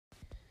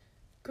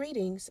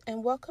Greetings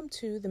and welcome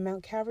to the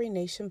Mount Calvary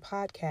Nation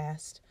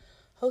podcast,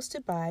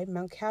 hosted by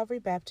Mount Calvary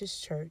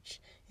Baptist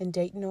Church in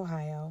Dayton,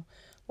 Ohio,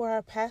 where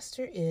our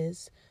pastor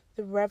is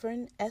the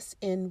Reverend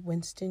S.N.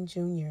 Winston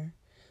Jr.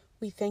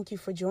 We thank you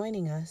for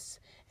joining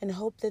us and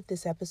hope that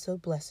this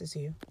episode blesses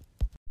you.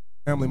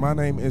 Family, my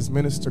name is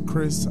Minister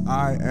Chris.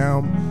 I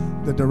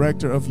am the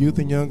Director of Youth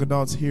and Young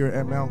Adults here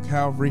at Mount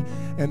Calvary.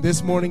 And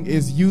this morning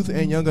is Youth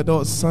and Young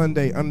Adults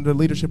Sunday under the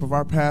leadership of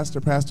our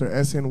pastor, Pastor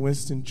S.N.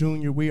 Winston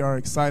Jr. We are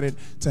excited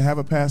to have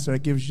a pastor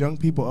that gives young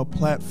people a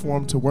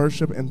platform to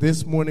worship. And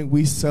this morning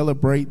we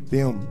celebrate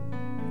them.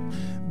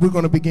 We're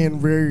going to begin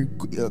very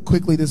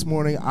quickly this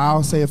morning.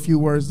 I'll say a few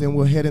words, then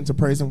we'll head into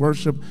praise and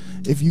worship.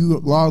 If you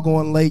log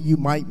on late, you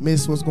might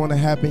miss what's going to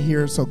happen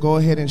here. So go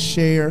ahead and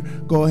share.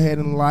 Go ahead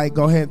and like.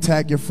 Go ahead and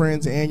tag your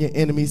friends and your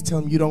enemies.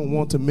 Tell them you don't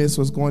want to miss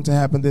what's going to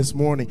happen this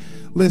morning.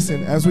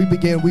 Listen, as we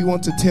begin, we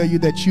want to tell you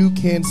that you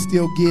can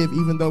still give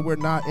even though we're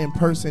not in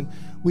person.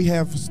 We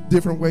have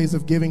different ways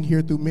of giving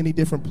here through many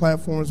different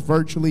platforms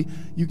virtually.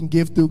 You can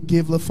give through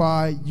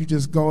Givelify. You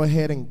just go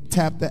ahead and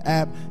tap the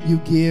app. You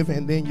give,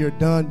 and then you're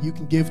done. You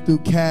can give through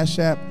Cash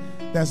App.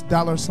 That's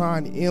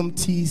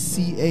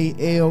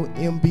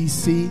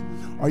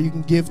 $MTCALMBC. Or you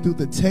can give through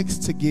the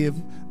text to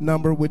give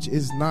number, which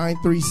is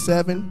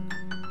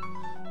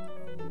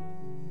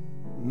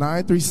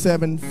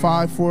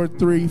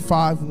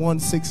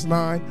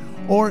 937-543-5169.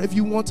 Or if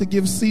you want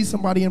to see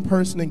somebody in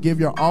person and give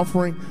your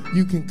offering,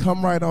 you can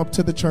come right up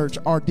to the church.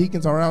 Our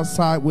deacons are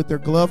outside with their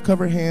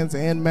glove-covered hands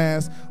and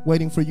masks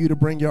waiting for you to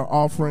bring your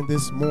offering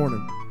this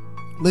morning.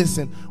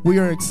 Listen, we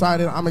are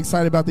excited. I'm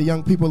excited about the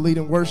young people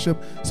leading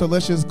worship. So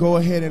let's just go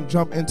ahead and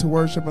jump into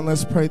worship and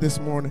let's pray this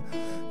morning.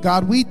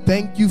 God, we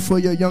thank you for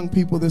your young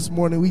people this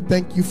morning. We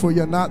thank you for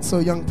your not so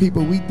young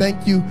people. We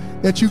thank you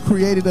that you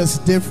created us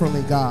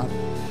differently, God.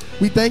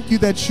 We thank you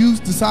that you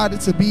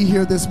decided to be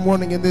here this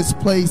morning in this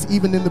place,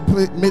 even in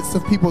the midst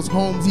of people's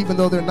homes, even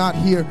though they're not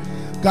here.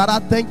 God, I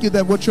thank you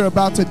that what you're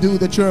about to do,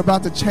 that you're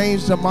about to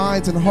change the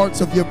minds and hearts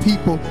of your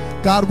people.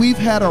 God, we've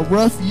had a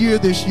rough year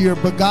this year,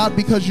 but God,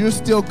 because you're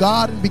still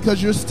God and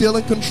because you're still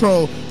in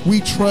control, we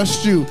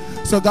trust you.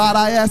 So God,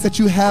 I ask that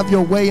you have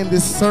your way in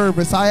this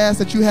service. I ask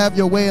that you have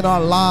your way in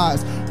our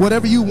lives.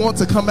 Whatever you want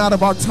to come out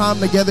of our time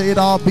together, it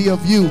all be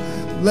of you.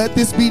 Let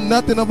this be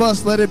nothing of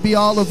us. Let it be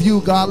all of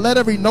you, God. Let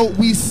every note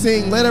we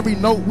sing, let every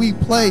note we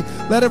play,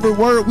 let every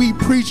word we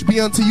preach be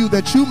unto you,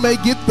 that you may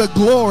get the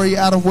glory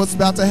out of what's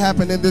about to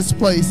happen in this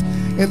place.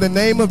 In the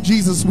name of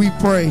Jesus we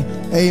pray.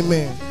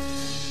 Amen.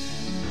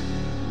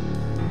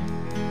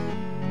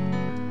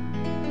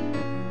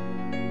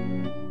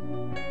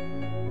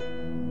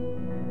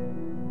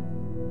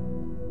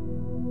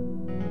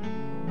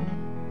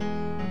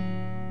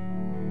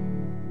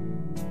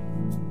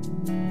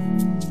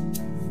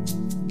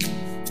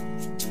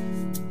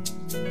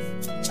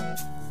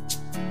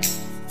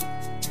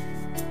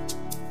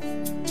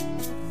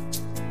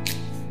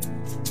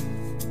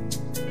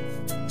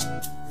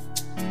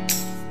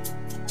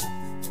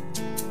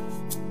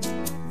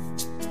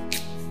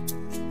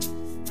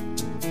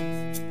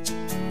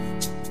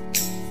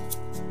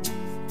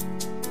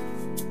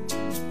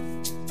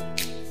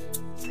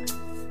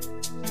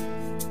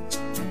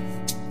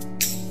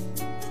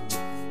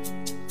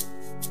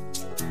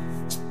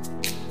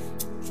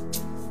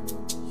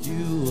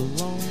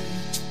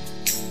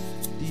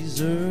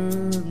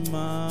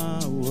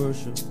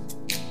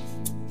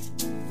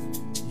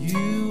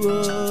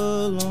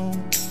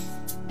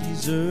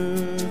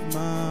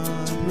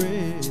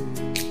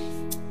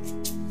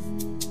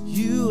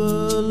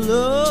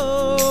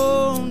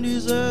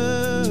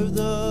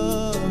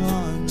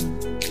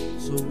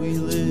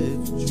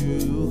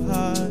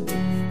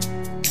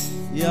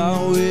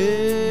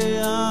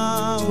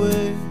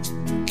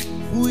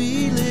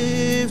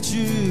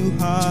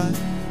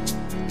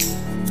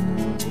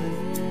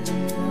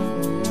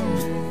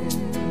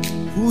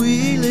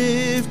 We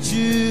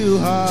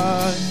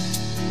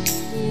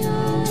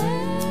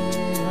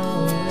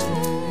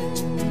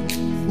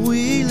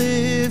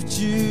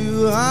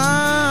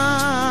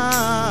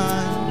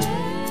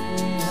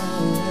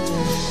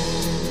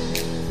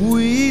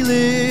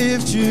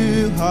lift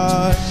you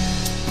high.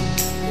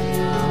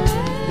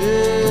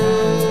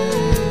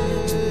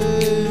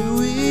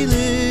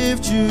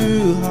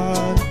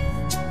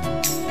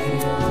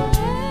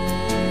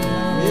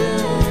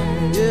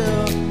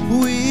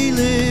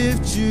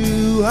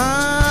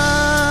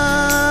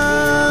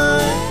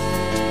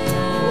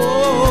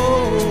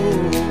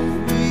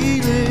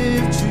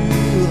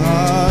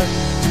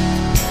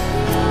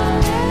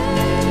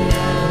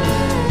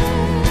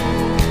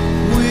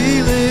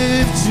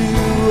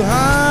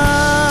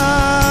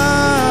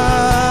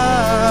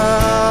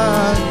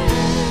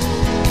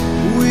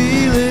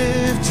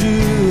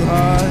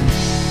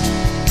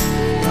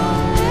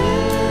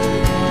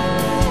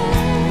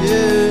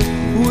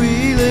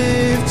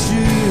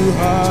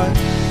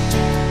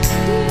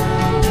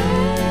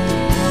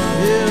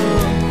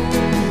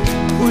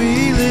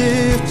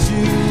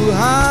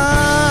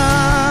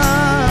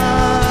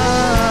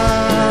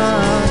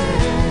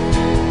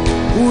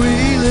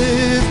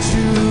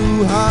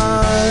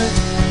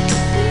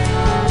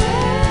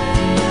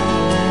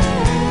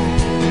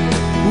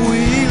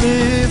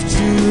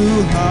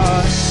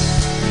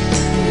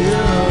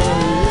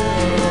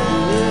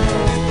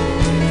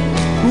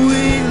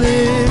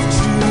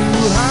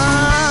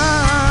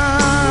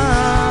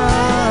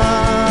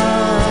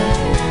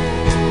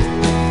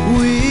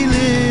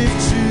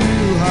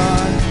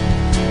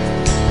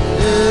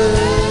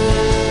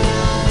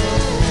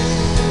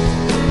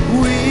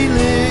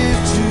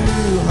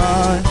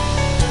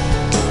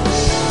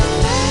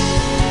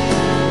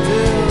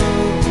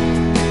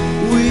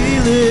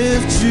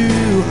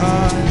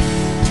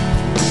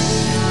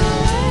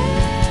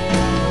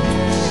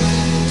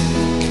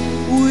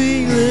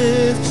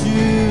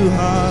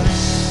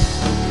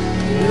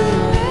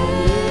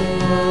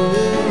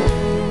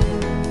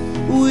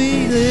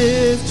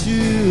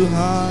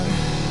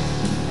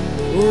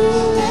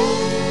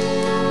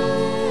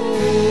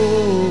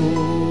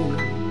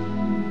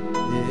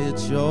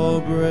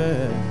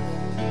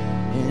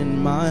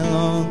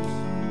 lungs.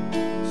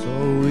 So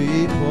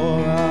we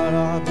pour out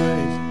our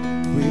praise.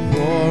 We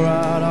pour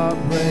out our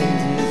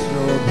praise. It's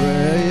your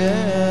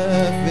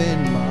breath in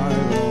my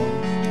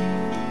lungs.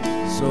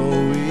 So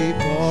we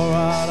pour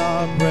out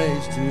our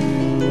praise to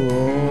you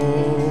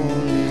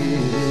only.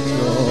 It's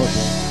your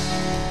breath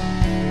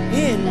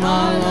in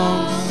our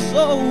lungs.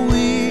 So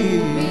we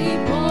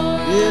pour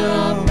out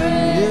our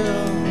praise.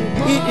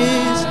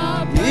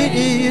 It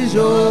is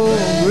your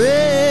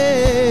breath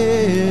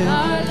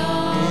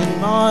in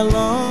my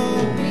lungs.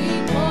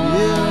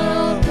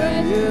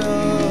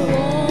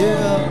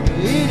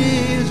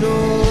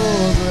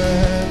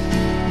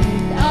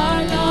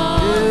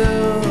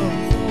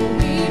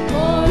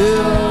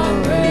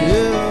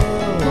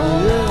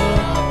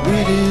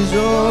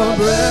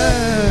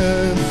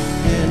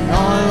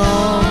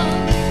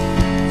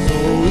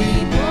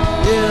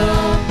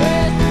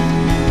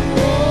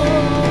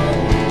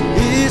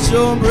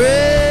 Your breath,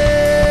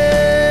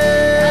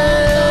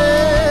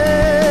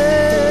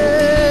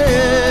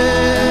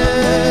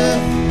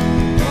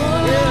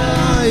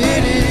 yeah,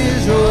 it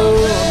is your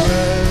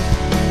breath.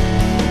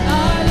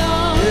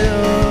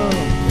 Yeah,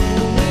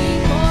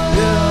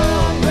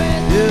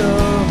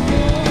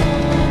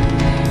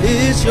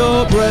 it's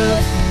your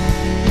breath.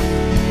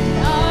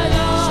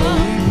 So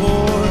we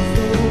pour,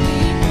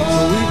 so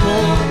we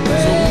pour,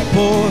 so we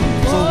pour,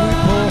 so we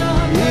pour.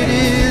 It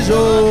is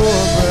your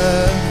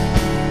breath.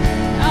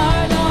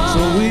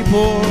 We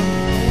pour,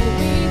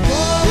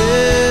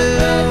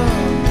 yeah,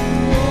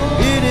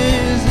 it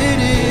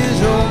is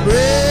your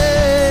breath,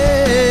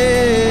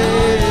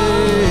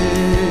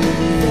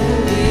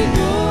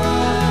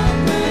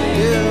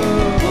 yeah,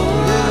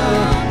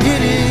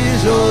 it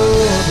is your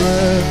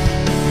breath,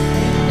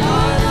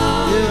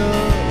 yeah,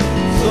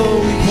 so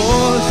we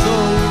pour, so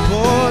we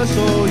pour,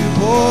 so you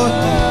pour,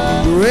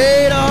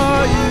 great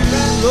are you,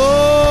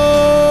 Lord,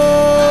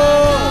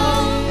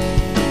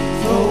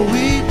 so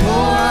we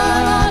pour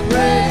out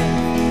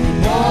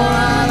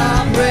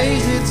our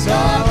praise. It's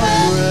our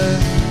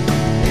breath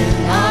in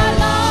our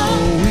lungs. So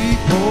we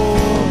pour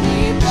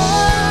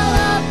out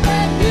our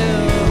breath. Yeah.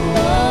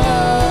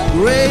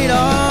 Great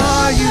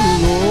are you,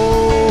 Lord.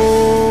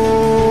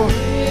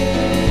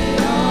 Great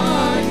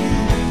are you,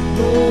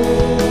 Lord.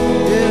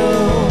 Yeah.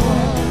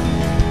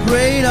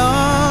 Great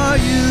are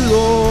you,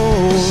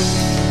 Lord.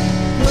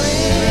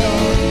 Great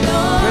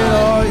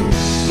are you.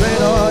 Great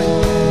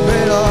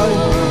are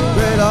you.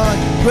 Great are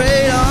you.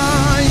 Great are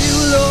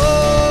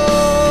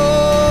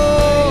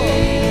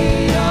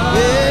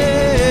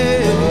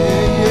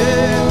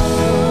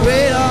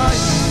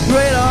you.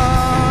 Great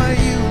are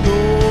you,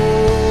 Lord.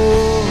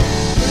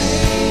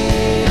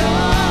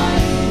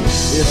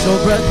 It's your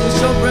breath, it's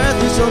your breath,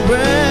 it's your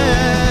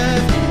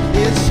breath.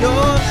 It's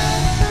your.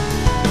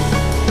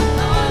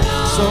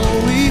 So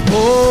we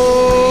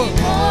pour.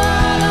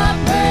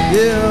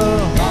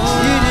 Yeah,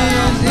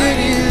 it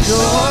is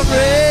your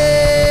breath.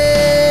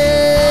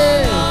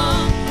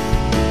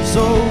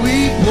 So we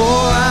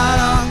pour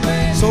out,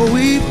 so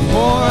we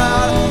pour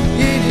out.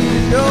 It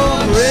is your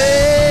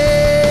breath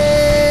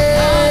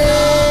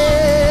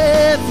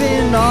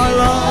in our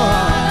lungs.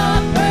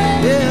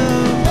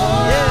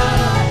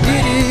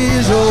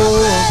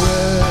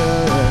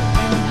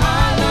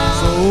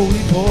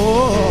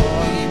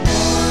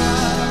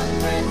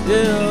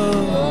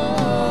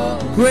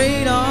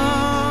 Great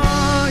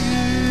are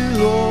you,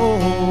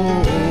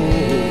 Lord.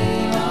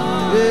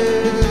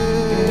 Yeah.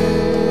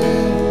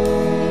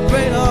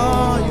 Great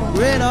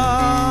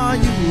are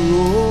you,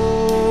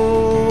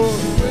 Lord.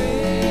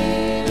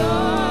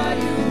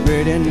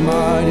 Great and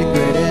mighty,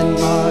 great and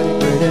mighty,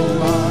 great and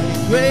mighty.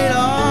 Great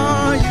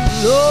are you,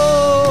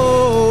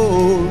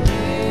 Lord.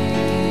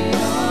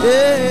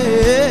 Yeah.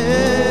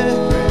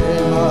 Great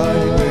and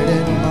mighty,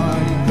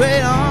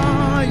 great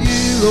are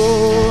you,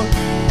 Lord.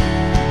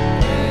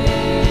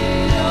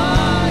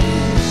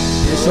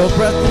 It's your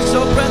breath, it's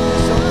your breath,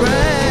 it's your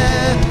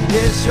breath,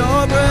 it's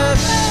your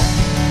breath.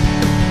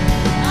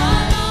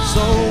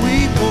 So we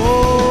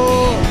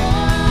pour,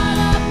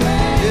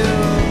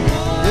 yeah,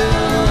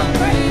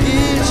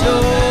 it's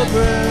your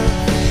breath.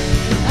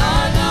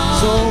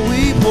 So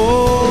we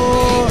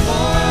pour,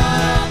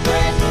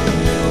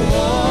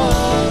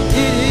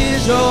 it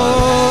is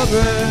your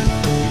breath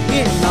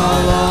in our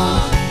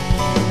lungs.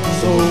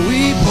 So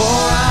we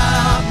pour out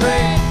our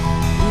praise,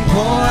 we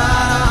pour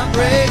out our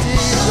praise,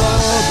 it's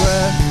your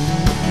breath.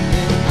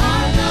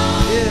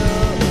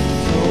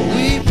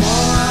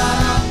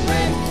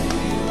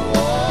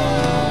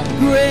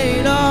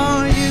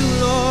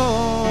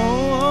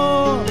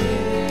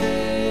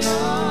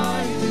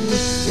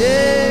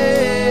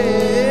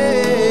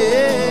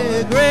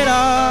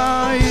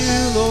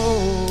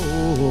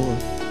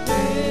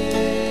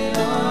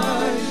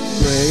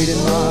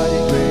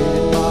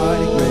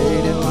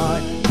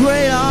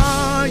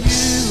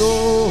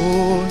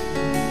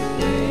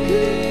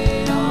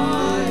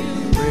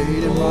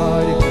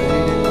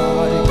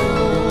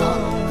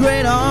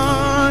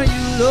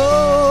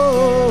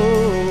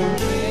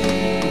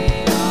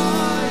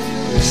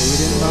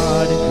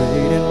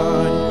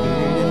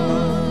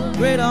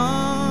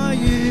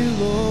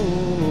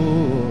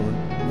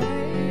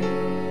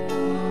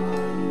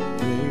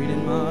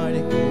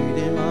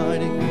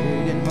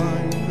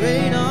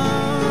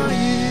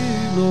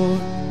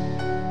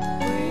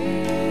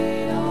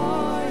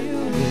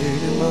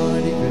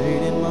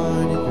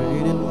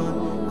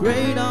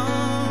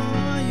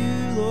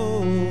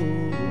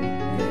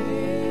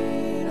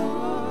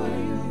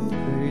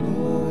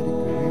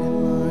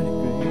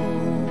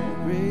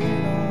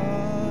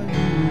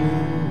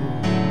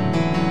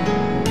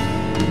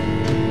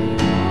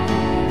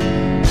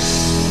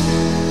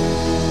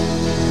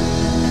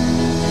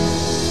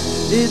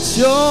 It's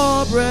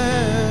your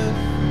breath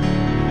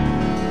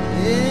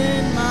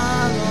in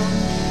my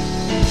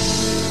lungs.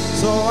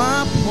 So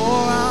I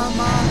pour out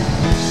my,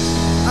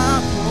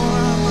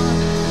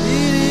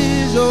 it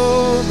is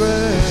your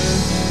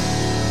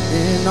breath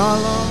in our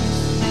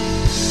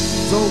lungs.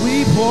 So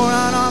we pour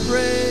out our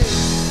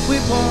praise, we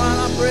pour out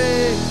our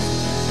praise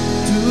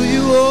to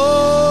you,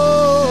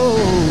 oh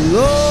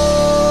Lord.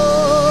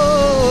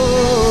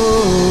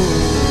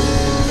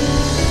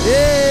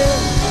 Yeah,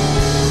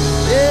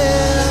 yeah,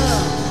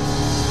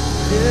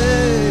 yeah.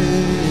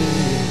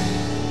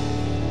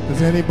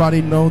 Does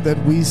anybody know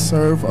that we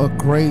serve a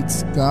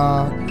great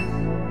God?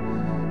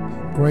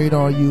 Great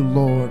are you,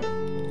 Lord.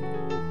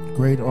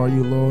 Great are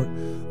you, Lord.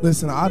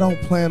 Listen, I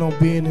don't plan on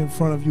being in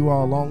front of you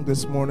all long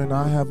this morning.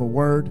 I have a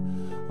word.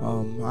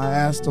 I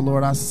asked the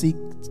Lord, I seek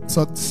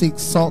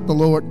sought the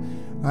Lord.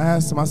 I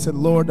asked him, I said,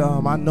 Lord,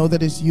 I know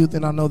that it's youth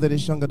and I know that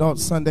it's young adult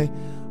Sunday.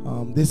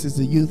 This is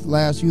the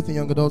last youth and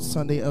young adult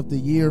Sunday of the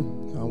year.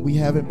 We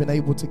haven't been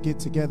able to get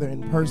together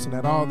in person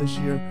at all this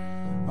year.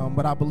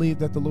 But I believe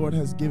that the Lord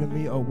has given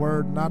me a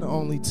word not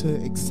only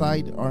to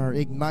excite or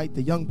ignite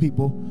the young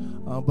people,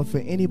 but for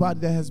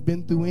anybody that has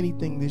been through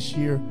anything this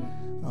year.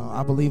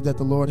 I believe that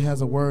the Lord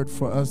has a word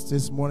for us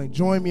this morning.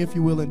 Join me, if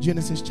you will, in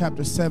Genesis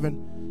chapter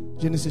 7.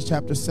 Genesis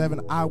chapter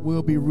 7. I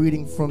will be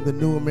reading from the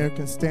New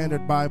American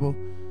Standard Bible,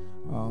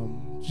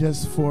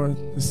 just for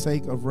the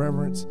sake of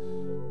reverence.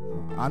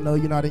 I know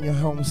you're not in your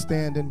home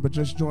standing, but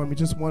just join me.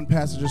 Just one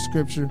passage of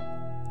scripture,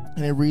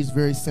 and it reads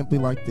very simply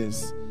like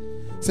this.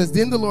 It says,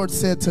 Then the Lord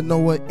said to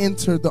Noah,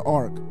 Enter the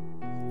ark,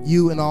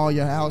 you and all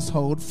your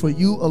household, for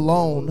you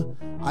alone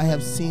I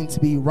have seen to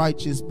be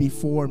righteous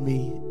before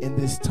me in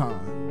this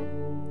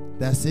time.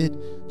 That's it.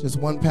 Just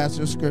one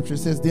passage of scripture. It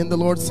says, Then the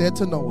Lord said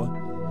to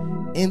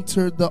Noah,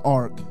 Enter the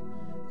ark,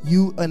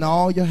 you and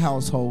all your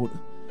household,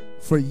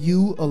 for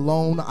you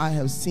alone I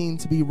have seen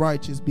to be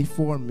righteous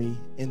before me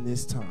in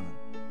this time.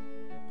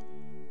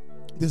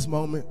 This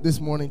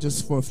morning,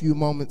 just for a few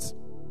moments,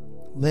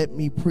 let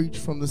me preach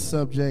from the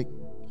subject,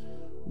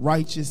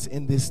 righteous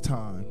in this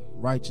time.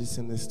 Righteous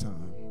in this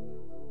time.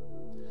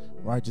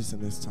 Righteous in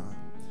this time.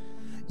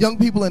 Young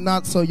people and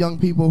not so young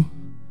people,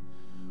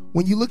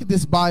 when you look at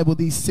this Bible,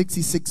 these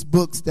 66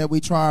 books that we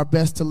try our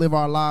best to live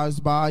our lives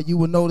by, you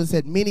will notice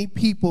that many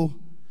people,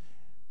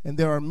 and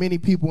there are many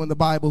people in the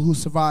Bible who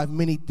survived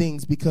many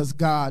things because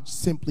God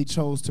simply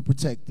chose to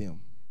protect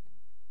them.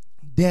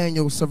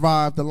 Daniel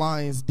survived the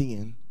lion's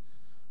den.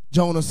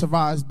 Jonah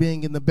survives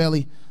being in the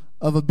belly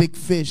of a big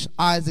fish.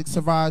 Isaac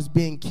survives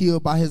being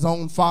killed by his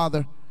own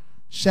father.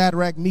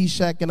 Shadrach,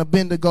 Meshach, and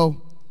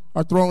Abednego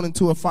are thrown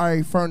into a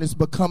fiery furnace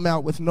but come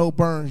out with no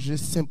burns,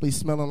 just simply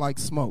smelling like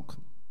smoke.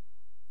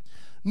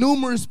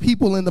 Numerous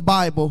people in the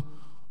Bible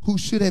who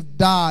should have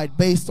died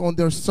based on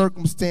their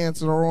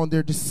circumstances or on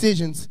their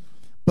decisions,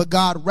 but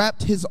God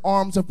wrapped his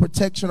arms of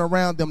protection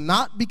around them,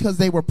 not because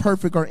they were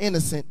perfect or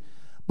innocent,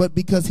 but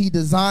because he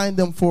designed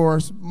them for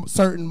a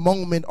certain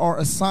moment or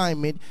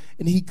assignment,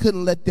 and he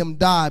couldn't let them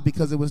die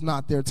because it was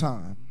not their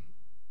time.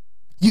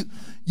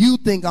 You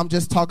think I'm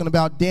just talking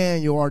about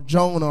Daniel or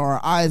Jonah or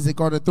Isaac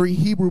or the 3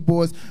 Hebrew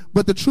boys,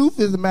 but the truth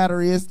of the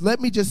matter is, let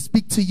me just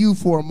speak to you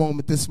for a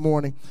moment this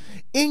morning.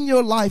 In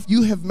your life,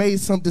 you have made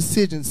some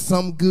decisions,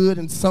 some good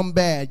and some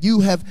bad. You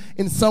have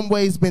in some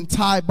ways been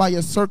tied by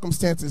your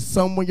circumstances.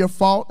 Some were your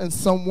fault and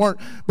some weren't.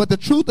 But the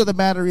truth of the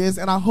matter is,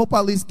 and I hope I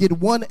at least get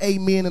one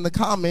amen in the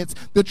comments,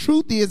 the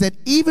truth is that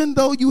even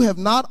though you have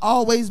not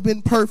always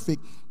been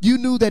perfect, you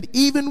knew that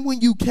even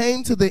when you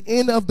came to the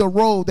end of the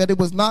road, that it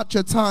was not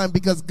your time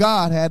because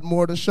God had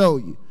more to show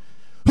you.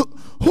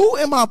 Who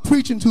am I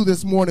preaching to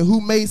this morning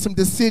who made some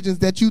decisions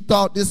that you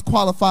thought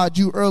disqualified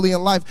you early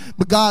in life,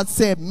 but God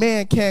said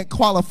man can't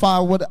disqualify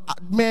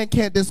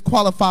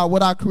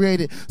what I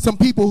created? Some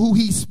people who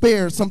he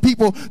spared, some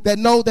people that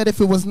know that if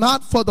it was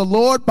not for the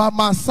Lord by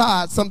my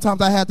side,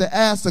 sometimes I had to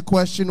ask the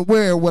question,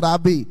 where would I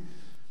be?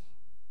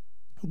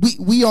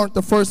 We aren't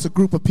the first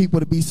group of people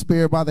to be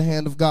spared by the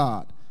hand of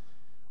God.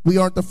 We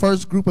aren't the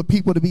first group of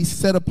people to be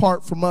set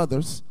apart from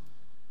others.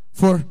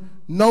 For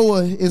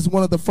Noah is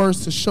one of the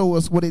first to show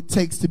us what it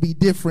takes to be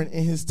different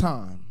in his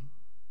time.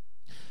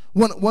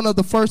 One of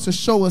the first to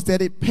show us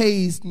that it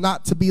pays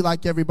not to be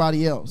like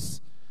everybody else.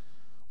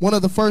 One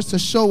of the first to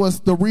show us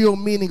the real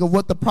meaning of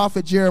what the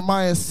prophet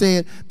Jeremiah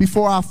said,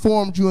 before I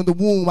formed you in the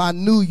womb, I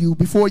knew you.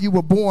 Before you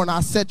were born, I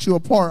set you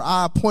apart.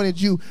 I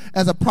appointed you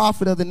as a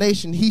prophet of the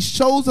nation. He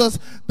shows us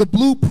the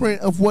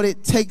blueprint of what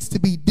it takes to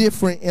be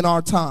different in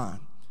our time.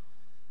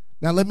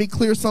 Now, let me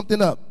clear something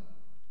up.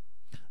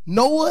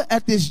 Noah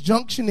at this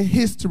junction in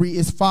history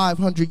is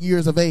 500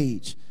 years of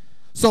age.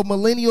 So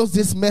millennials,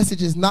 this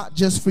message is not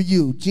just for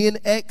you. Gen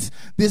X,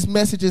 this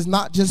message is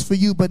not just for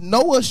you. But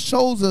Noah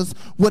shows us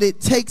what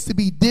it takes to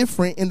be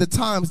different in the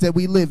times that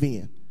we live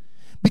in.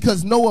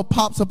 Because Noah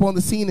pops up on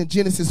the scene in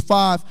Genesis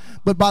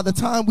 5, but by the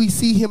time we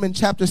see him in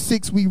chapter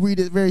 6, we read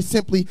it very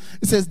simply.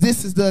 It says,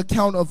 this is the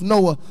account of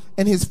Noah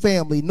and his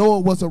family. Noah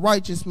was a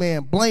righteous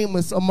man,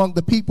 blameless among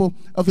the people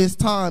of his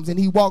times, and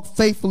he walked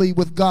faithfully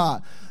with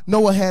God.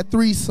 Noah had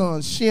 3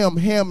 sons, Shem,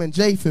 Ham, and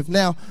Japheth.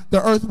 Now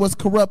the earth was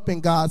corrupt in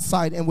God's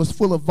sight and was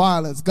full of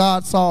violence.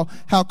 God saw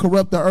how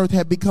corrupt the earth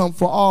had become,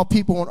 for all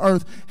people on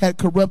earth had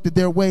corrupted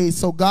their ways.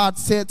 So God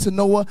said to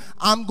Noah,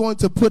 I'm going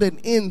to put an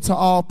end to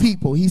all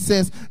people. He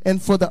says,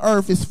 and for the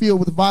earth is filled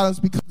with violence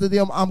because of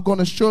them, I'm going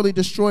to surely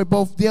destroy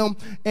both them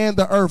and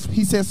the earth.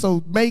 He says,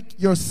 so make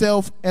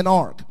yourself an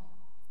ark.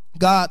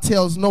 God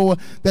tells Noah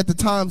that the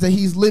times that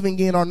he's living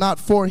in are not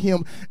for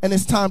him, and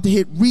it's time to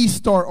hit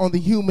restart on the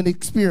human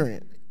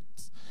experience,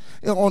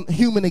 on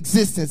human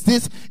existence.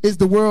 This is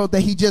the world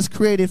that he just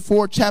created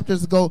 4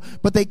 chapters ago,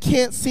 but they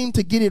can't seem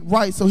to get it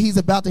right, so he's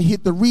about to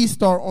hit the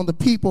restart on the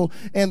people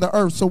and the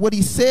earth. So what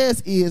he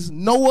says is,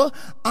 Noah,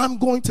 I'm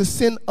going to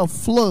send a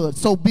flood,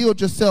 so build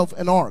yourself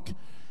an ark.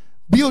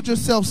 Build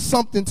yourself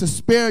something to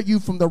spare you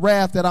from the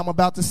wrath that I'm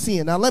about to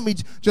send. Now, let me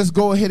just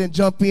go ahead and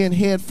jump in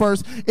head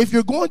first. If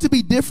you're going to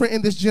be different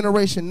in this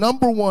generation,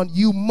 number one,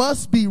 you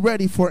must be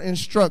ready for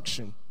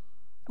instruction.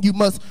 You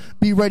must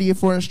be ready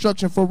for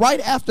instruction. For right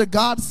after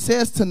God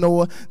says to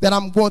Noah that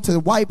I'm going to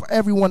wipe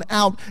everyone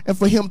out and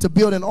for him to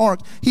build an ark,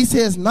 he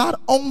says not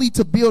only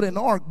to build an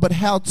ark, but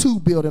how to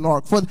build an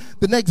ark. For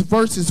the next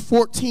verses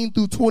 14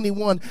 through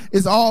 21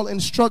 is all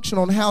instruction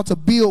on how to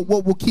build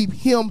what will keep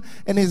him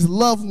and his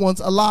loved ones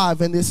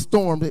alive in this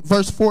storm.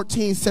 Verse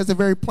 14 says it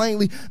very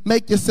plainly,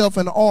 make yourself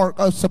an ark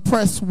of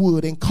suppressed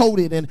wood and coat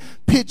it and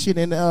pitch it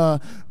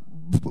and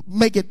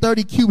make it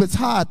 30 cubits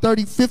high,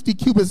 50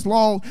 cubits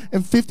long,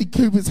 and 50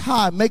 cubits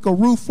high. Make a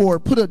roof for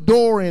it. Put a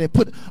door in it.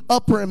 Put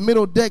upper and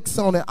middle decks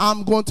on it.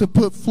 I'm going to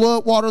put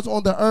flood waters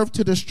on the earth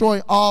to destroy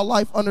all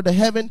life under the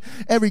heaven.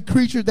 Every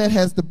creature that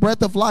has the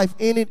breath of life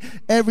in it,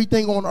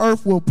 everything on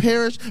earth will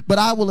perish, but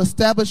I will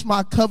establish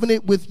my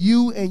covenant with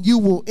you, and you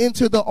will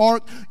enter the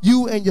ark,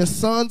 you and your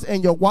sons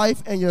and your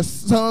wife and your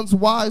sons'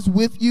 wives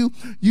with you.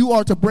 You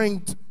are to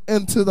bring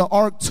into the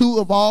ark 2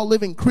 of all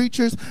living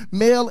creatures,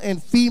 male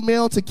and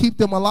female, to keep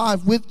them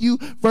alive with you.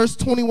 Verse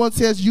 21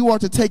 says you are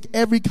to take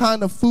every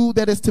kind of food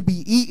that is to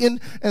be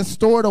eaten and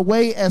store it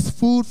away as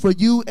food for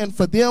you and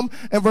for them.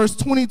 And verse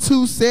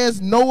 22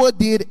 says Noah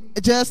did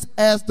just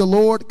as the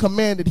Lord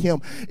commanded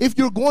him. If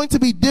you're going to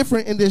be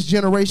different in this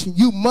generation,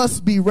 you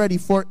must be ready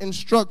for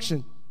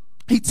instruction.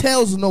 He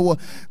tells Noah,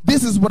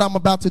 this is what I'm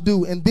about to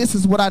do, and this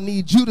is what I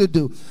need you to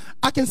do.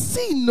 I can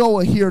see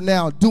Noah here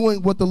now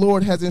doing what the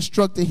Lord has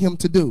instructed him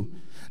to do,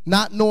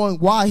 not knowing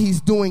why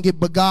he's doing it,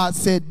 but God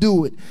said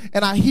do it.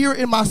 And I hear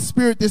in my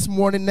spirit this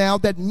morning now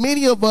that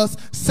many of us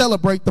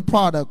celebrate the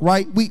product,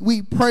 right?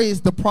 We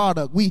praise the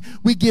product. We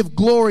give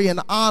glory and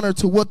honor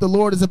to what the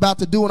Lord is about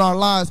to do in our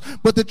lives.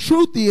 But the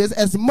truth is,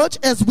 as much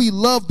as we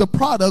love the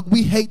product,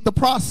 we hate the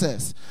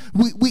process.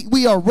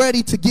 We are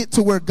ready to get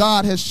to where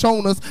God has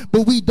shown us,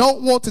 but we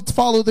don't want to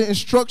follow the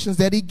instructions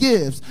that he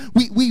gives.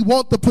 We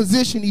want the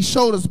position he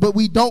showed us, but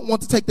we don't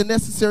want to take the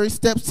necessary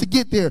steps to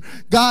get there.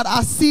 God,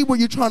 I see where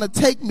you're trying to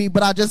take me,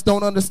 but I just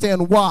don't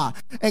understand why.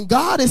 And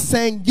God is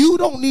saying, you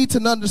don't need to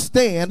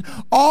understand.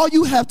 All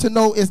you have to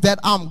know is that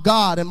I'm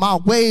God, and my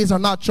ways are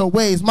not your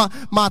ways.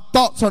 My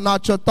thoughts are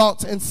not your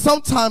thoughts. And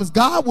sometimes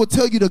God will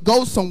tell you to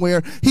go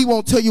somewhere. He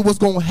won't tell you what's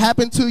going to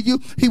happen to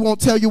you. He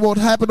won't tell you what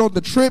happened on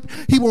the trip.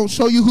 He won't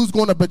show you who's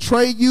going to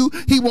betray you.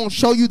 He won't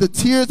show you the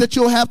tears that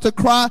you'll have to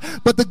cry.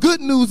 But the good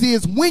news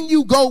is, when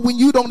you go when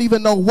you don't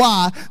even know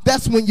why,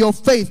 that's when your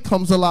faith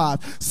comes alive.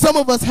 Some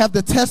of us have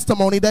the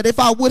testimony that if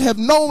I would have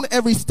known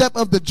every step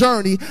of the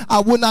journey, I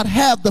would not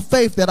have the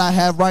faith that I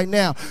have right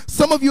now.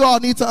 Some of you all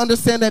need to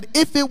understand that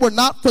if it were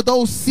not for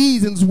those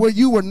seasons where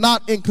you were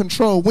not in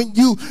control, when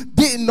you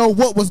didn't know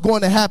what was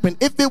going to happen,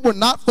 if it were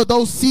not for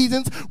those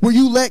seasons where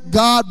you let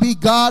God be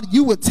God,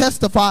 you would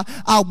testify,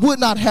 I would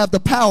not have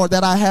the power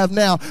that I have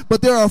now.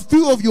 But there are a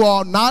few of you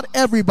all, not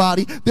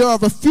everybody, there are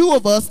a few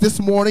of us this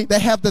morning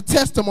that have the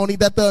testimony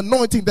that the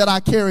anointing that I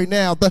carry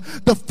now, the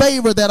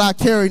favor that I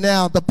carry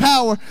now, the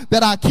power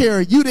that I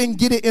carry, you didn't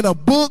get it in a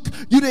book,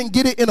 you didn't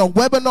get it in a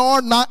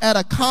webinar, not at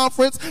a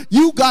conference.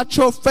 You got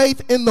your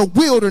faith in the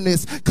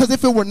wilderness, because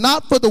if it were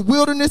not for the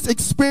wilderness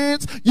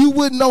experience, you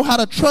wouldn't know how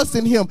to trust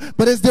in him.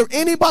 But is there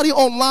anybody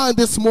online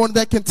this morning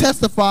that can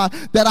testify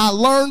that I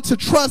learned to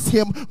trust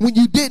him when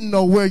you didn't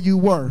know where you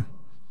were?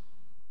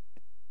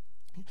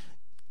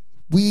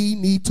 We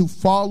need to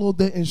follow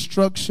the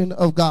instruction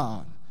of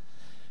God.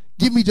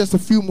 Give me just a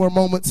few more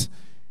moments.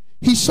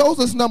 He shows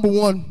us, number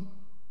one,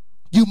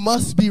 you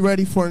must be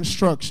ready for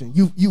instruction.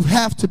 You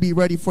have to be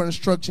ready for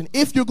instruction.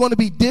 If you're going to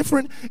be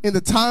different in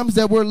the times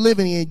that we're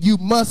living in, you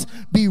must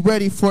be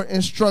ready for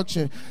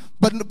instruction.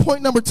 But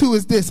point number 2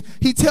 is this.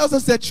 He tells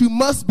us that you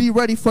must be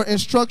ready for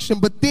instruction.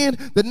 But then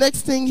the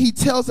next thing he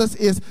tells us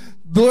is,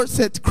 the Lord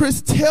said,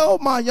 Chris, tell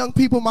my young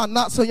people, my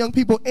not so young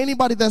people,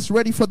 anybody that's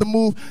ready for the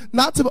move,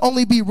 not to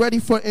only be ready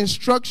for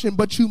instruction,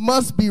 but you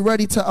must be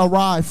ready to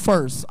arrive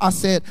first. I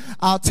said,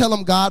 I'll tell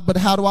them, God, but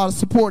how do I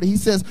support it? He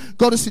says,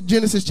 go to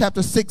Genesis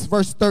chapter 6,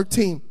 verse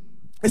 13.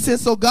 It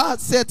says, so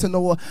God said to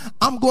Noah,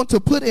 I'm going to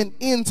put an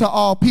end to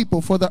all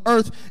people, for the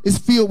earth is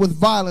filled with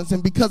violence,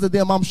 and because of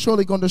them, I'm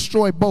surely going to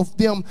destroy both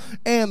them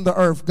and the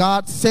earth.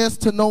 God says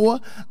to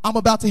Noah, I'm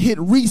about to hit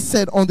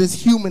reset on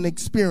this human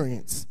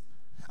experience.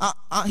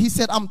 He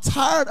said, I'm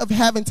tired of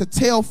having to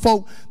tell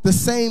folk the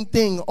same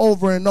thing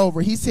over and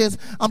over. He says,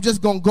 I'm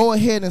just going to go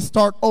ahead and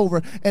start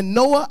over. And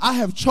Noah, I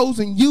have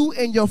chosen you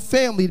and your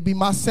family to be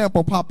my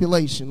sample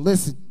population.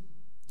 Listen.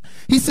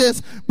 He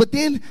says, but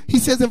then he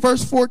says in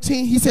verse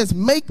 14, he says,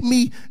 make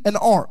me an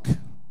ark.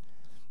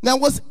 Now,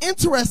 what's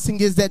interesting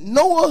is that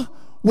Noah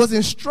was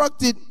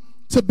instructed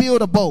to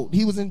build a boat.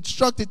 He was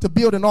instructed to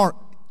build an ark.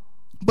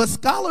 But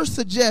scholars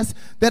suggest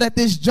that at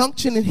this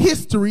junction in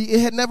history,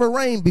 it had never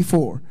rained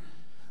before.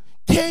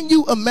 Can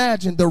you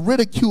imagine the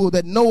ridicule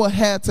that Noah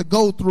had to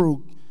go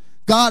through?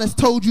 God has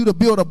told you to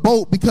build a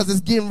boat because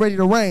it's getting ready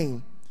to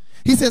rain.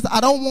 He says, I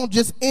don't want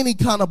just any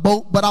kind of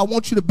boat, but I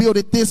want you to build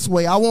it this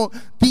way. I want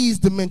these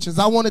dimensions.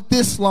 I want it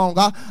this long.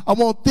 I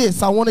want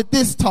this. I want it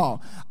this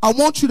tall. I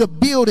want you to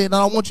build it, and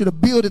I want you to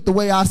build it the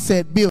way I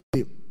said build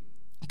it.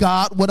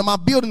 God, what am I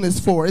building this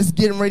for? It's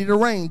getting ready to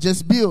rain.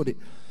 Just build it.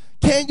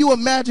 Can you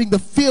imagine the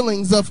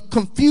feelings of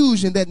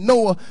confusion that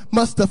Noah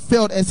must have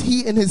felt as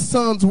he and his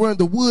sons were in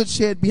the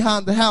woodshed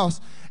behind the house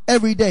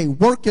every day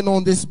working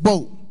on this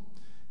boat?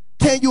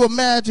 Can you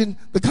imagine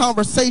the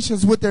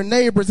conversations with their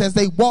neighbors as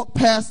they walked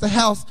past the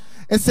house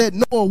and said,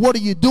 Noah, what are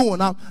you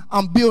doing?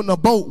 I'm building a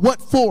boat.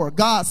 What for?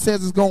 God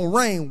says it's going to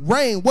rain.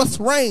 Rain? What's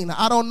rain?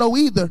 I don't know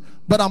either,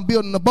 but I'm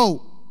building a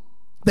boat.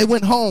 They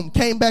went home,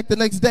 came back the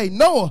next day.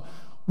 Noah,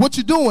 what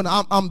you doing?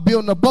 I'm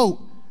building a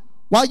boat.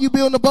 Why you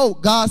building a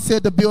boat? God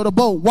said to build a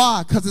boat.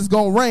 Why? Because it's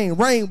going to rain.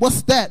 Rain?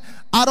 What's that?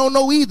 I don't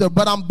know either,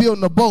 but I'm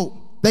building a boat.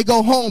 They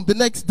go home the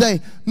next day.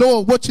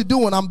 Noah, what you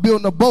doing? I'm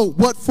building a boat.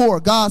 What for?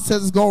 God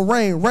says it's going to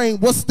rain. Rain,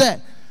 what's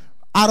that?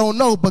 I don't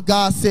know, but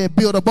God said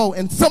build a boat.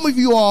 And some of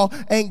you all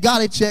ain't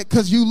got it yet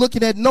because you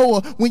looking at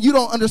Noah when you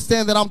don't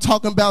understand that I'm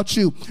talking about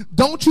you.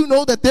 Don't you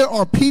know that there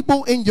are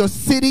people in your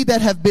city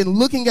that have been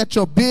looking at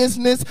your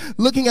business,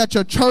 looking at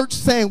your church,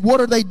 saying, what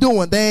are they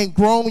doing? They ain't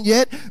grown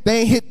yet.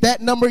 They ain't hit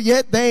that number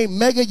yet. They ain't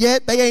mega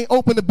yet. They ain't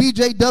opened the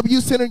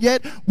BJW Center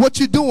yet. What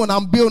you doing?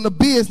 I'm building a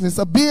business.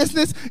 A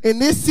business in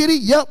this city?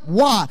 Yep.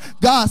 Why?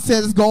 God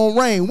says it's going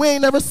to rain. We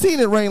ain't never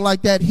seen it rain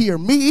like that here.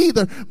 Me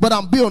either, but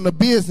I'm building a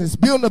business.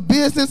 Building a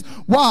business.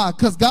 Why?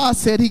 Because God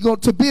said He's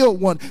going to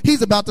build one.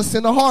 He's about to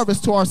send a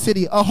harvest to our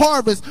city. A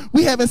harvest.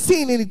 We haven't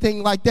seen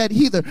anything like that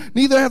either.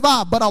 Neither have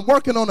I, but I'm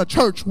working on a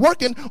church.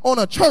 Working on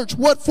a church.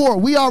 What for?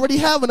 We already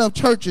have enough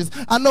churches.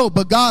 I know,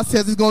 but God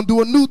says He's going to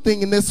do a new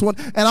thing in this one,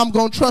 and I'm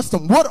going to trust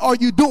Him. What are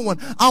you doing?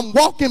 I'm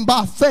walking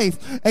by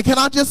faith. And can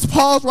I just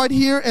pause right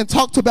here and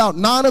talk to about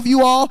 9 of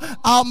you all?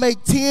 I'll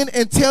make 10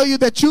 and tell you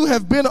that you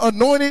have been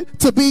anointed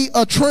to be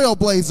a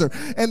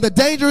trailblazer. And the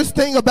dangerous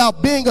thing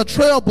about being a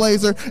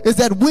trailblazer is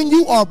that when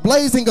you are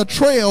blazing a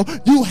trail,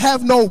 you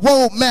have no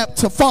roadmap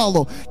to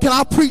follow. Can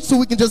I preach so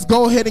we can just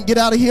go ahead and get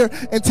out of here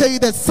and tell you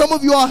that some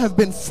of you all have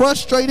been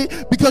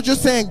frustrated because you're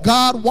saying,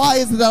 God, why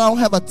is it that I don't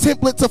have a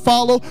template to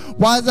follow?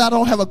 Why is it that I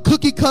don't have a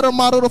cookie cutter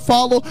model to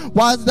follow?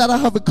 Why is it that I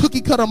have a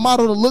cookie cutter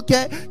model to look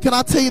at? Can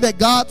I tell you that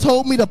God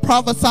told me to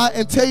prophesy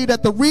and tell you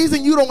that the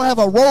reason you don't have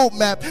a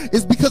roadmap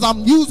is because I'm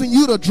using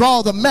you to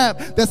draw the map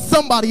that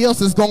somebody else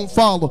is going to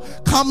follow.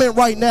 Comment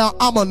right now,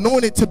 I'm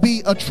anointed to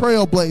be a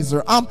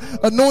trailblazer. I'm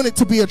anointed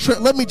to be a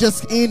trail. Let me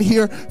just end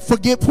here.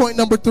 Forget point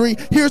number 3.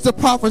 Here's a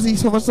prophecy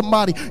for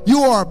somebody.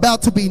 You are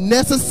about to be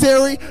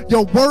necessary.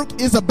 Your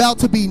work is about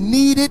to be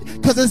needed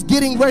because it's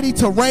getting ready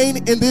to rain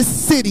in this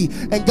city.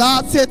 And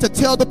God said to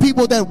tell the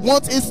people that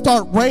once it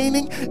starts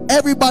raining,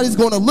 everybody's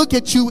going to look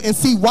at you and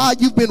see why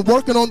you've been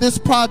working on this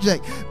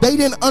project. They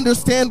didn't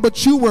understand,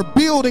 but you were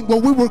building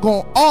what we were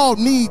going to all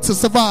need to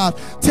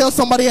survive. Tell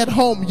somebody at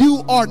home,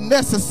 you are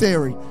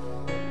necessary.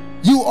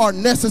 You are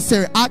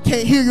necessary. I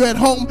can't hear you at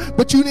home,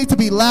 but you need to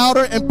be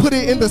louder and put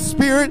it in the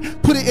spirit,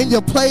 put it in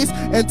your place,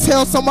 and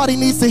tell somebody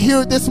needs to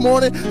hear it this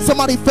morning.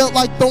 Somebody felt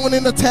like throwing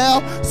in the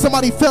towel.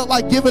 Somebody felt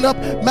like giving up.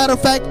 Matter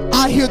of fact,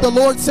 I hear the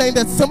Lord saying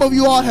that some of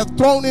you all have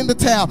thrown in the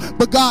towel,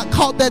 but God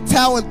caught that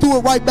towel and threw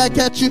it right back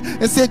at you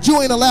and said,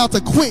 you ain't allowed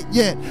to quit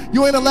yet.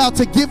 You ain't allowed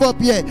to give up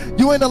yet.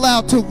 You ain't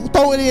allowed to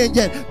throw it in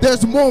yet.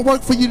 There's more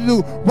work for you to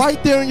do.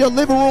 Right there in your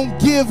living room,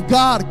 give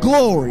God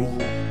glory.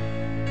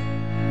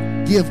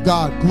 Give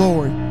God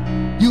glory.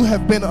 You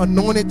have been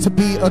anointed to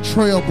be a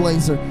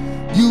trailblazer.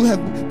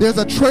 There's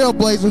a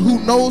trailblazer who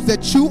knows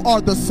that you are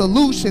the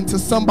solution to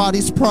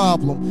somebody's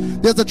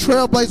problem. There's a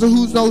trailblazer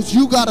who knows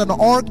you got an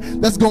ark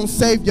that's going to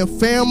save your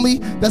family,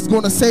 that's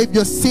going to save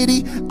your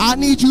city. I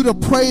need you to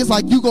praise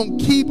like you're going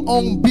to keep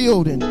on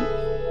building.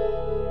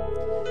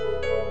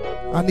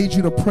 I need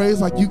you to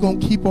praise like you're going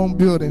to keep on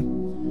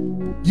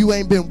building. You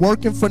ain't been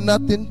working for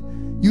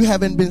nothing. You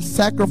haven't been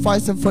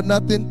sacrificing for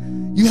nothing.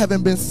 You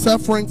haven't been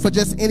suffering for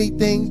just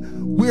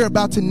anything. We're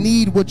about to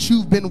need what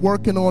you've been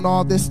working on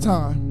all this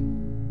time.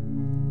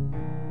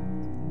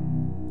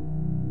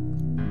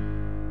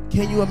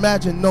 Can you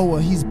imagine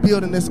Noah? He's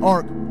building this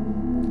ark,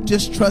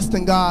 just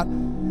trusting God.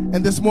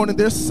 And this morning,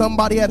 there's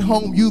somebody at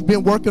home. You've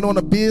been working on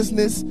a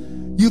business.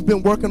 You've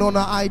been working on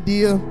an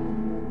idea,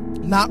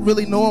 not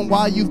really knowing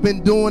why you've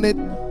been doing it.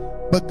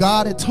 But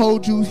God had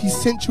told you, He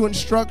sent you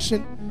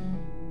instruction.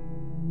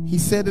 He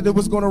said that it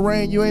was going to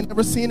rain. You ain't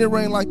never seen it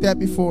rain like that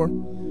before.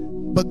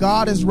 But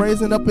God is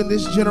raising up in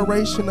this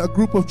generation a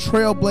group of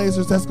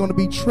trailblazers that's going to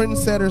be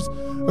trendsetters,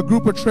 a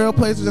group of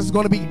trailblazers that's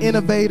going to be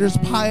innovators,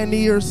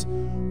 pioneers.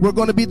 We're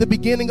going to be the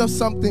beginning of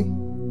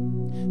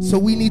something. So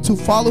we need to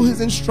follow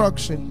his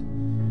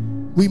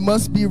instruction. We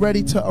must be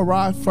ready to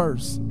arrive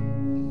first.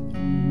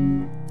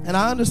 And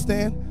I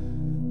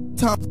understand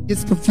sometimes it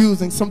gets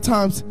confusing.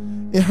 Sometimes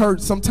it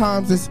hurts.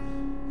 Sometimes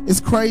it's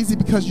crazy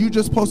because you're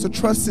just supposed to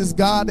trust this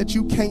God that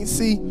you can't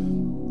see.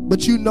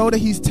 But you know that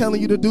he's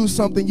telling you to do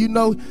something. You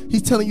know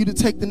he's telling you to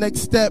take the next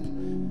step,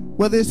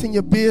 whether it's in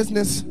your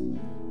business,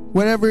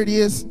 whatever it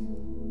is,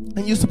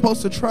 and you're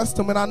supposed to trust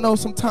him. And I know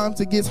sometimes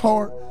it gets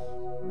hard.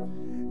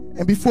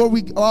 And before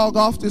we log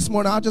off this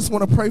morning, I just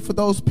want to pray for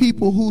those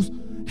people who's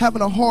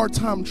having a hard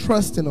time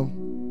trusting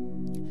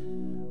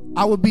him.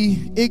 I would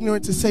be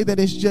ignorant to say that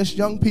it's just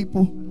young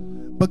people,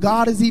 but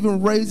God is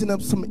even raising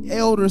up some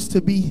elders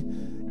to be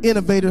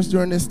innovators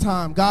during this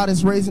time. God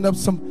is raising up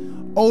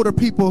some older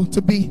people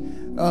to be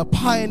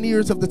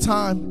pioneers of the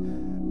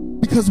time,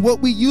 because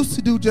what we used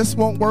to do just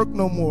won't work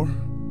no more.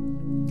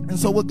 And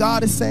so what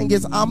God is saying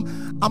is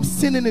I'm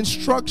sending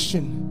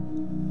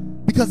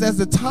instruction, because as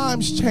the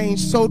times change,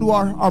 so do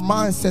our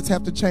mindsets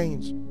have to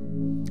change.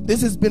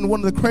 This has been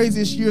one of the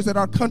craziest years that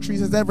our country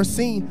has ever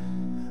seen,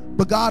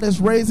 but God is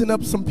raising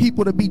up some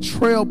people to be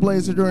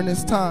trailblazers during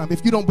this time.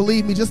 If you don't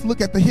believe me, just look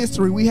at the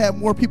history. We have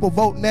more people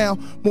vote now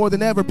more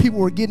than ever. People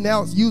were getting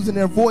out using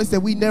their voice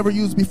that we never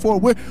used before.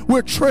 We're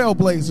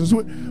trailblazers.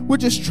 We're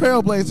just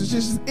trailblazers. It's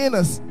just in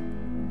us.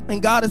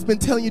 And God has been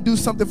telling you to do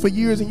something for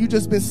years, and you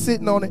just been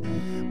sitting on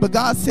it. But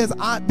God says,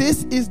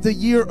 this is the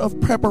year of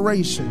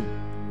preparation.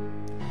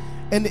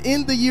 And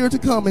in the year to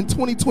come, in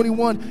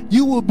 2021,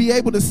 you will be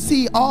able to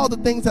see all the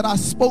things that I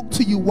spoke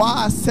to you,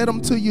 why I said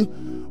them to you,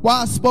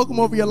 why I spoke them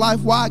over your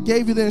life, why I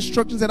gave you the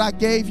instructions that I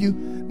gave you,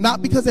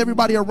 not because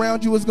everybody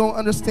around you is going to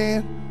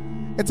understand.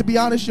 And to be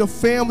honest, your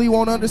family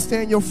won't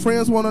understand, your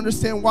friends won't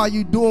understand why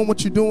you're doing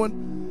what you're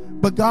doing.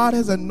 But God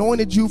has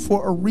anointed you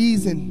for a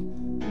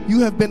reason.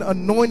 You have been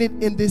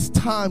anointed in this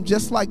time,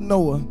 just like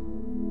Noah.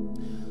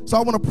 So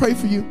I want to pray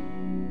for you.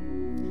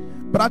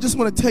 But I just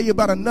want to tell you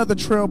about another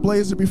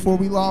trailblazer before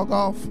we log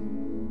off.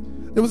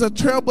 There was a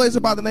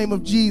trailblazer by the name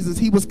of Jesus.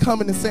 He was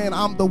coming and saying,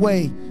 I'm the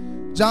way.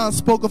 John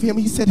spoke of him.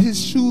 He said, his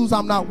shoes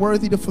I'm not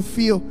worthy to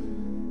fulfill.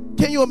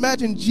 Can you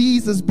imagine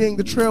Jesus being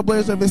the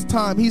trailblazer of his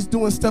time? He's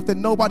doing stuff that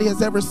nobody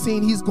has ever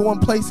seen. He's going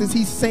places.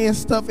 He's saying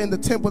stuff in the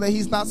temple that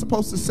he's not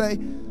supposed to say.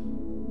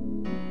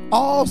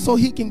 All so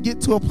he can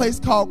get to a place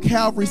called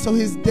Calvary so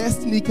his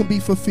destiny can be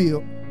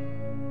fulfilled.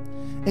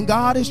 And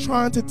God is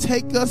trying to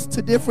take us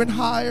to different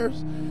higher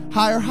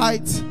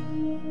heights,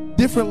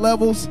 different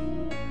levels,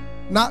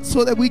 not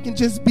so that we can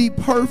just be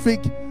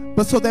perfect,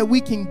 but so that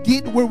we can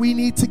get where we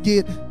need to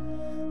get,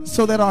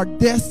 so that our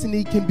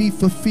destiny can be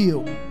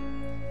fulfilled.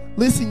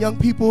 Listen, young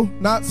people,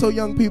 not so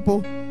young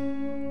people,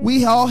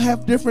 we all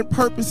have different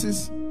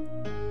purposes,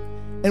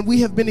 and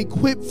we have been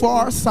equipped for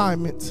our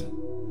assignment.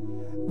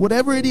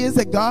 Whatever it is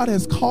that God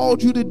has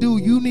called you to do,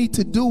 you need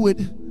to do it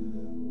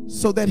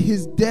so that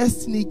his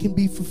destiny can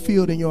be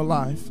fulfilled in your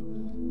life.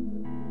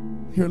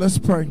 Here, let's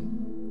pray.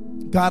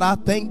 God, I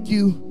thank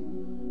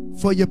you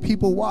for your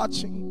people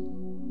watching.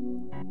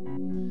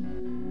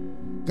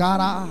 God,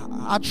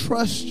 I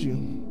trust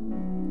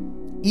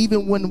you,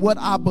 even when what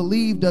I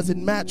believe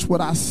doesn't match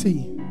what I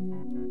see.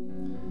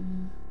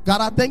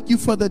 God, I thank you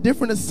for the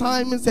different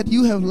assignments that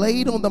you have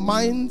laid on the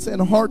minds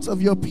and hearts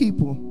of your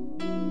people.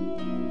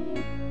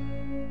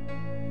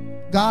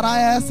 God, I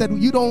ask that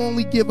you don't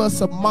only give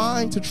us a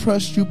mind to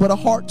trust you, but a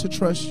heart to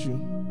trust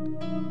you.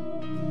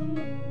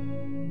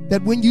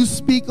 That when you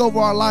speak over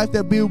our life,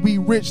 that we'll be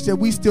rich, that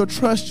we still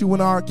trust you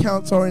when our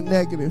accounts are in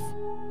negative.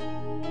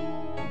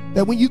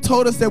 That when you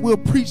told us that we'll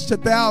preach to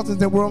thousands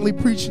and we're only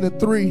preaching to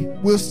 3,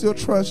 we'll still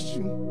trust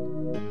you.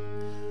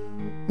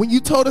 When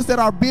you told us that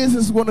our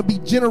business is going to be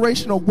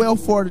generational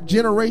wealth for the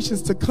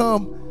generations to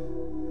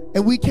come,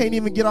 and we can't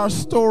even get our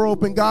store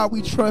open, God,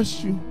 we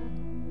trust you.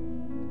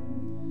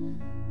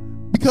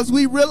 Because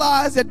we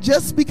realize that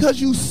just because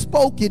you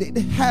spoke it, it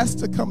has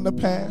to come to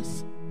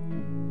pass.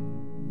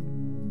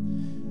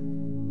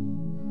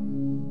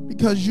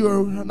 Because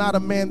you're not a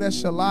man that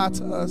shall lie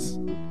to us,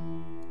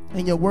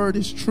 and your word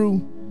is true.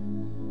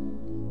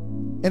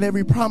 And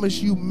every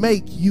promise you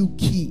make, you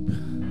keep.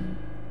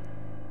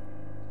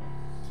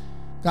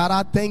 God,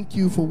 I thank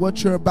you for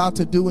what you're about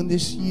to do in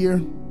this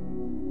year.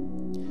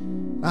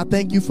 I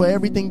thank you for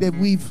everything that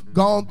we've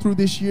gone through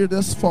this year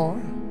thus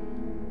far.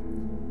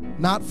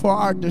 Not for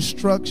our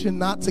destruction,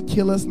 not to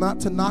kill us, not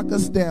to knock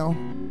us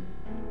down,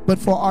 but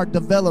for our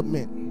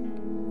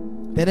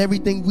development. That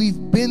everything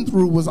we've been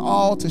through was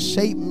all to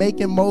shape,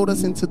 make, and mold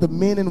us into the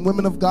men and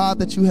women of God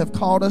that you have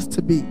called us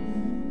to be.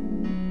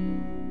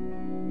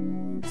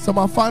 So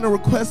my final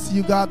request to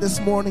you, God, this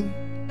morning,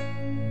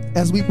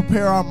 as we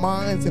prepare our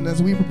minds and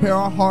as we prepare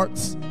our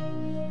hearts,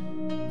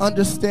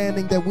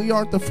 understanding that we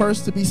aren't the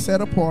first to be set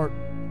apart.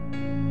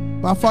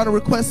 My final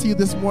request to you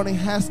this morning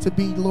has to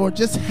be, Lord,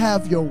 just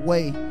have your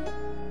way.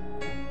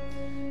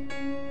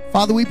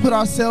 Father, we put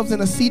ourselves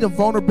in a seat of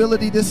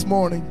vulnerability this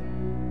morning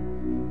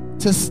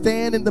to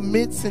stand in the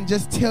midst and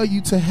just tell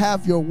you to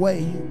have your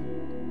way.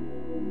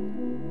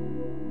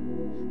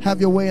 Have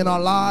your way in our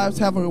lives,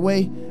 have your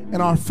way in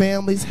our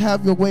families,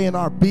 have your way in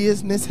our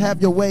business,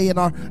 have your way in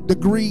our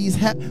degrees,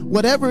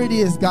 whatever it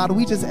is, God,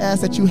 we just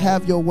ask that you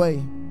have your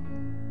way.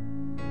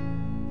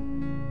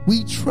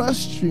 We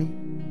trust you.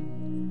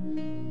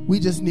 We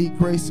just need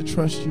grace to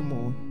trust you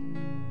more.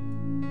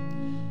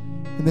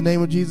 In the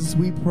name of Jesus,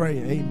 we pray.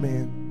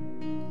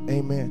 Amen.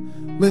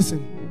 Amen.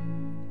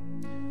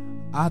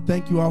 Listen, I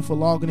thank you all for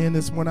logging in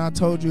this morning. I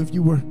told you if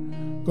you were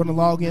going to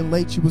log in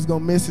late, you was going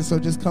to miss it, so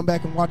just come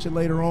back and watch it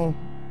later on.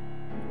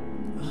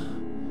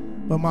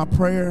 But my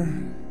prayer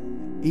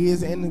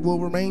is and will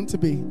remain to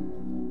be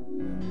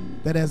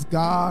that as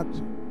God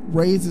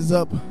raises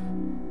up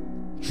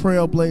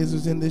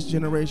trailblazers in this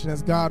generation,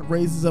 as God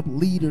raises up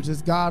leaders,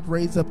 as God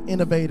raises up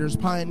innovators,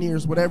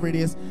 pioneers, whatever it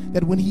is,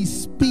 that when he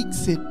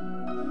speaks it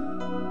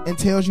and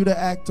tells you to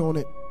act on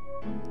it,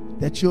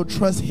 that you'll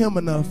trust him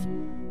enough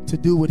to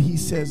do what he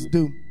says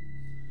do.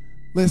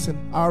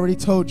 Listen, I already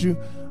told you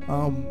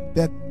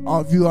that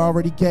all of you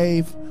already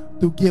gave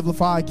through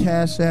Givelify,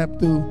 Cash App,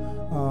 through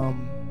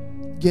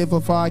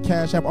Givelify,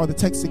 Cash App, or the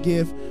text to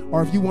give.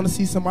 Or if you want to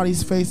see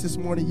somebody's face this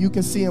morning, you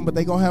can see them, but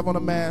they're going to have on a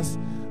mask.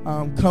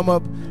 Come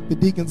up. The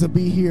deacons will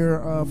be here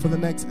for the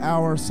next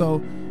hour or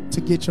so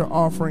to get your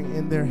offering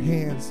in their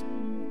hands.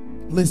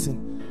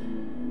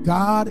 Listen,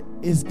 God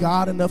is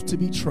God enough to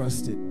be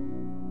trusted.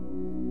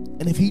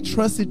 And if he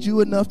trusted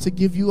you enough to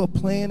give you a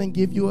plan and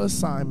give you an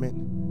assignment,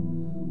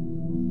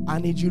 I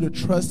need you to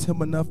trust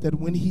him enough that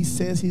when he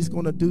says he's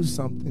going to do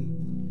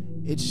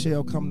something, it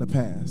shall come to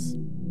pass.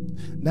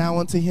 Now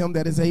unto him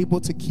that is able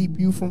to keep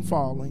you from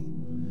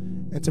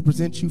falling and to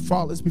present you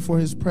faultless before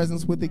his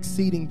presence with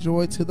exceeding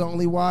joy, to the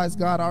only wise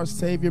God, our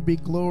Savior, be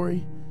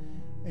glory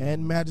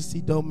and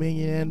majesty,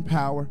 dominion and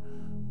power,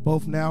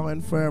 both now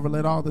and forever.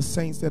 Let all the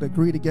saints that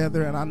agree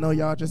together, and I know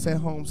y'all just at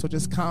home, so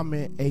just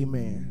comment,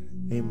 amen.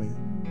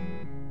 Amen.